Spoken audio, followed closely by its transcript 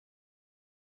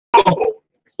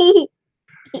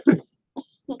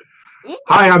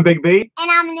Hi, I'm Big B. And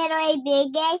I'm Little A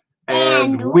Big A.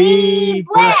 And we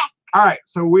Brick. All right,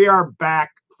 so we are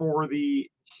back for the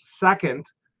second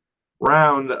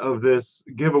round of this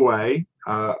giveaway.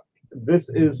 This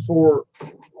is for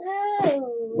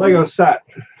Lego set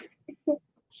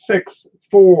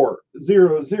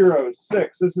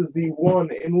 64006. This is the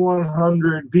 1 in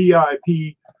 100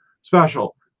 VIP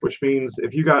special, which means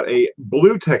if you got a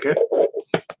blue ticket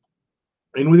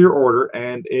in with your order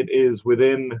and it is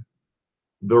within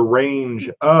the range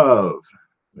of,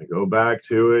 let me go back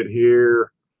to it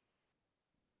here,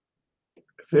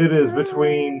 if it is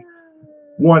between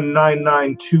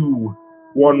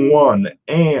 199211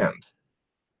 and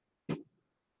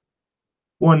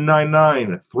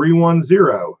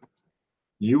 199310,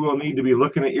 you will need to be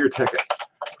looking at your tickets.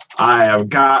 I have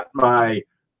got my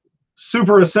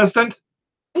super assistant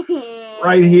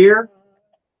right here.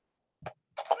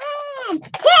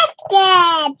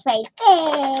 Tickets right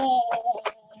there.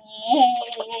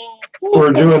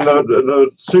 We're doing the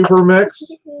super mix.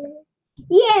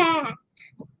 Yeah.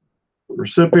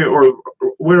 Recipient or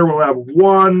winner will have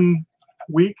 1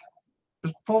 week.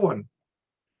 Just pull one.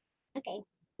 Okay.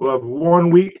 We'll have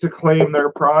 1 week to claim their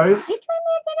prize. Which one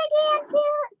is it again?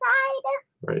 Side.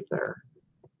 Right there.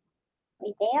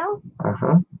 Right there.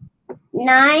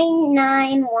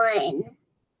 991,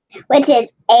 which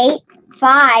is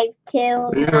 852.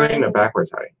 You're reading it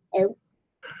backwards, honey. Oh.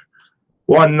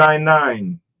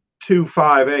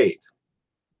 199258.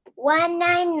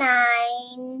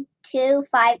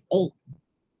 199258.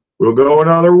 We'll go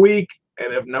another week,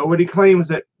 and if nobody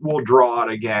claims it, we'll draw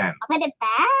it again. I'll put it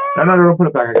back. No, don't put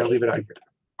it back. I gotta leave it out here.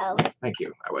 Oh. Thank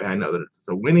you. That way I know that it's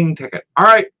the winning ticket. All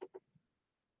right.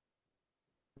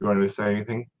 You want to say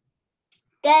anything?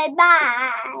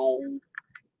 Goodbye.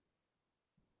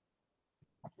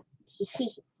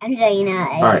 I'm doing it.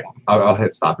 All right. I'll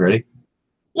hit stop. Ready?